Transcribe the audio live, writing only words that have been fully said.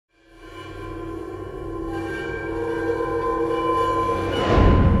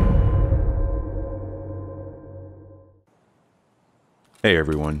Hey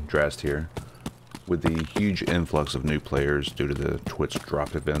everyone, Drast here. With the huge influx of new players due to the Twitch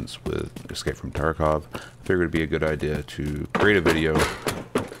drop events with Escape from Tarkov, I figured it'd be a good idea to create a video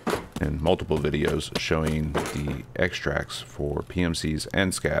and multiple videos showing the extracts for PMCs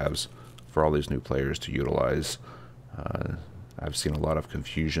and Scavs for all these new players to utilize. I've seen a lot of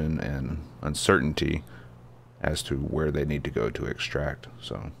confusion and uncertainty as to where they need to go to extract,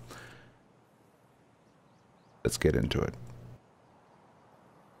 so let's get into it.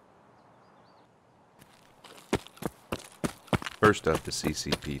 First up is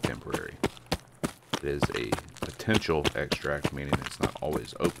CCP temporary. It is a potential extract, meaning it's not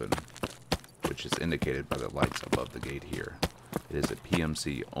always open, which is indicated by the lights above the gate here. It is a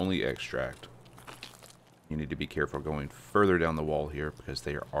PMC only extract. You need to be careful going further down the wall here because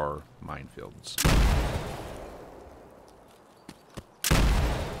there are minefields.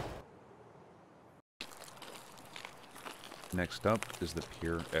 Next up is the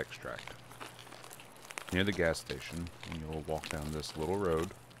pure extract. Near the gas station, and you'll walk down this little road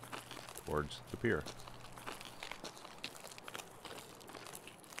towards the pier.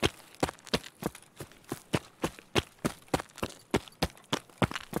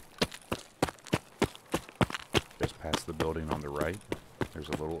 Just past the building on the right, there's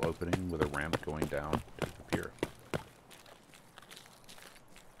a little opening with a ramp going down to the pier.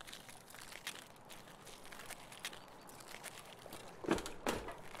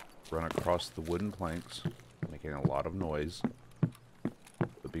 Run across the wooden planks, making a lot of noise,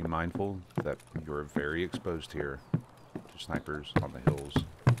 but be mindful that you're very exposed here to snipers on the hills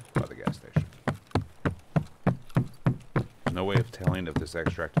by the gas station. There's no way of telling if this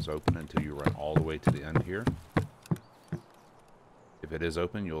extract is open until you run all the way to the end here. If it is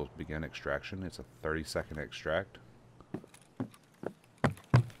open, you'll begin extraction. It's a 30-second extract.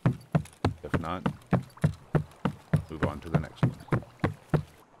 If not, move on to the next one.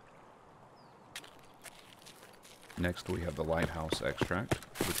 Next we have the Lighthouse extract,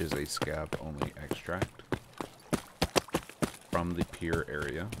 which is a scav-only extract. From the pier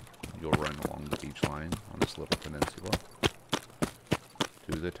area, you'll run along the beach line on this little peninsula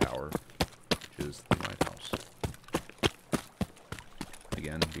to the tower, which is the lighthouse.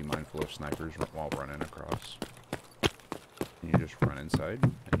 Again, be mindful of snipers while running across. And you just run inside,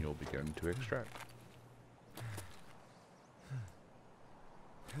 and you'll begin to extract.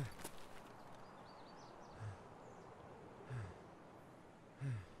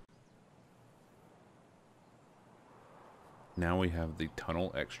 Now we have the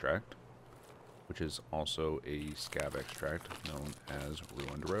tunnel extract, which is also a scav extract known as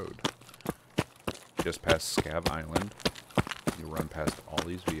Ruined Road. Just past Scav Island, you run past all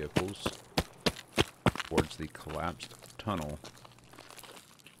these vehicles towards the collapsed tunnel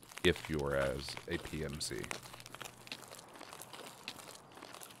if you're as a PMC.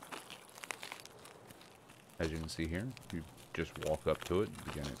 As you can see here, you just walk up to it and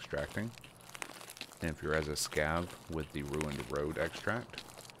begin extracting. And if you're as a scav with the Ruined Road extract,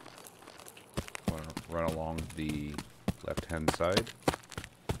 run along the left-hand side,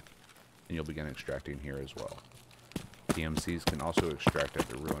 and you'll begin extracting here as well. PMCs can also extract at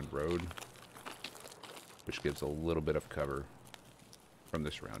the Ruined Road, which gives a little bit of cover from the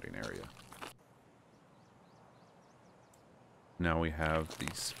surrounding area. Now we have the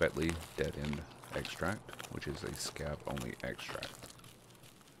Svetli Dead End extract, which is a scav-only extract.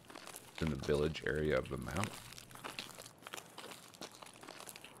 In the village area of the map.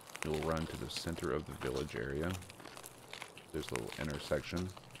 You'll run to the center of the village area. There's a little intersection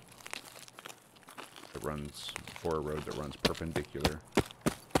that runs for a road that runs perpendicular.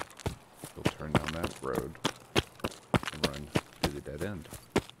 You'll turn down that road and run to the dead end.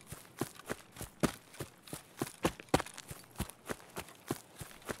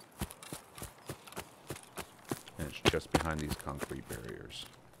 And it's just behind these concrete barriers.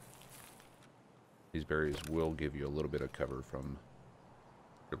 These barriers will give you a little bit of cover from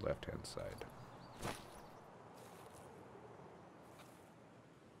your left-hand side.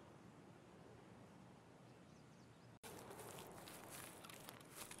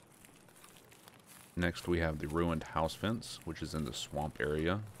 Next we have the ruined house fence, which is in the swamp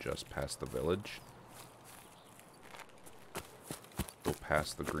area just past the village. Go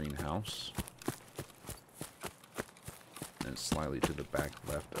past the greenhouse and slightly to the back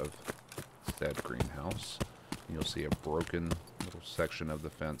left of that greenhouse, and you'll see a broken little section of the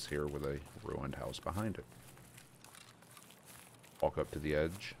fence here with a ruined house behind it. Walk up to the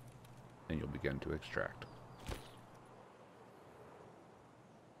edge and you'll begin to extract.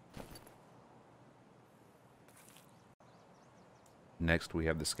 Next we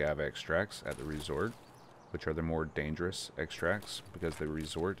have the scav extracts at the resort. which are the more dangerous extracts because the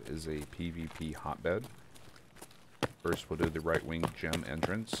resort is a PvP hotbed. First, we'll do the right wing gym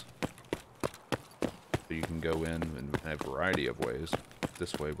entrance. So you can go in a variety of ways.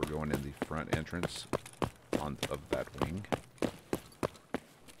 This way, we're going in the front entrance of that wing.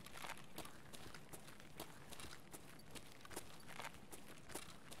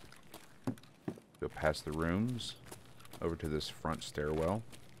 Go past the rooms over to this front stairwell.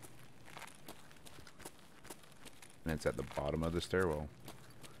 And it's at the bottom of the stairwell.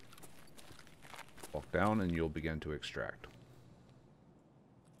 Walk down and you'll begin to extract.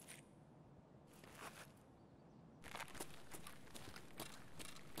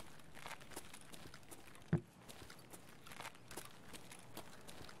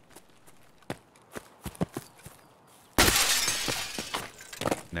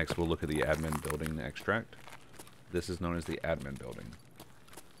 Next, we'll look at the admin building extract. This is known as the admin building.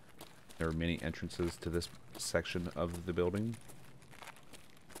 There are many entrances to this section of the building.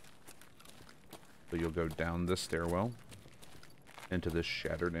 So you'll go down this stairwell into this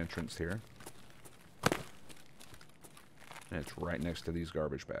shattered entrance here. And it's right next to these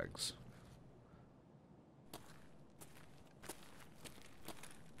garbage bags.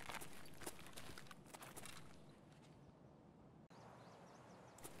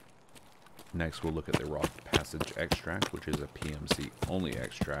 Next, we'll look at the Rock Passage extract, which is a PMC only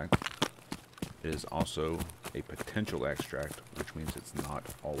extract. It is also a potential extract, which means it's not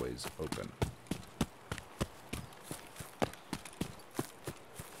always open.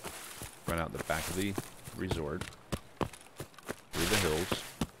 Run out the back of the resort, through the hills,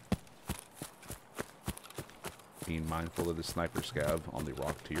 being mindful of the sniper scav on the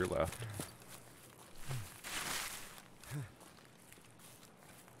rock to your left.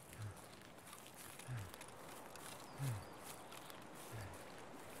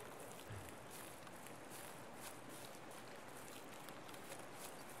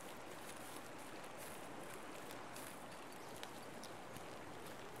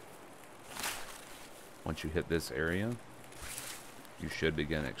 Once you hit this area, you should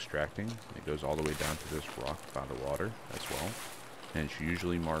begin extracting. It goes all the way down to this rock by the water as well. And it's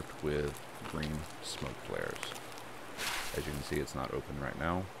usually marked with green smoke flares. As you can see, it's not open right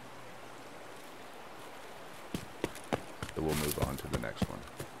now. So we'll move on to the next one.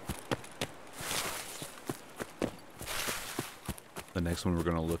 The next one we're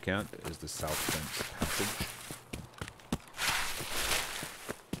going to look at is the South Fence Passage.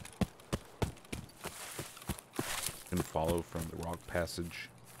 You can follow from the Rock Passage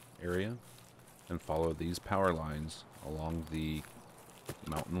area and follow these power lines along the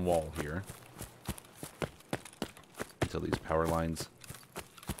mountain wall here until these power lines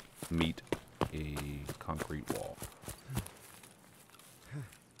meet a concrete wall.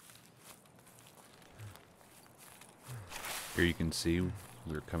 Here you can see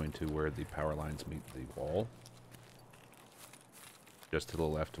we're coming to where the power lines meet the wall. Just to the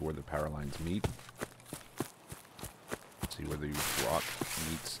left of where the power lines meet. See where the rock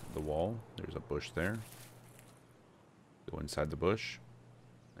meets the wall. There's a bush there. Go inside the bush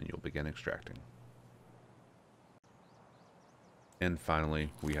and you'll begin extracting. And finally,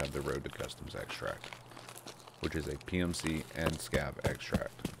 we have the Road to Customs extract, which is a PMC and Scav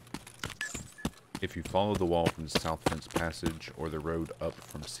extract. If you follow the wall from the South Fence Passage or the road up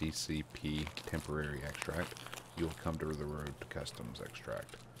from CCP Temporary Extract, you will come to the Road to Customs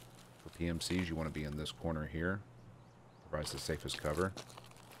extract. For PMCs, you want to be in this corner here. Provides the safest cover.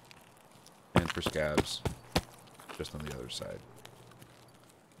 And for Scavs, just on the other side.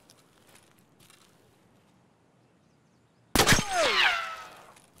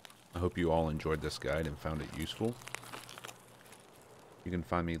 I hope you all enjoyed this guide and found it useful. You can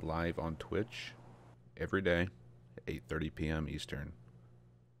find me live on Twitch every day at 8:30 p.m. Eastern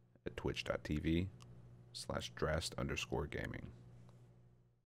at twitch.tv/Drast_gaming.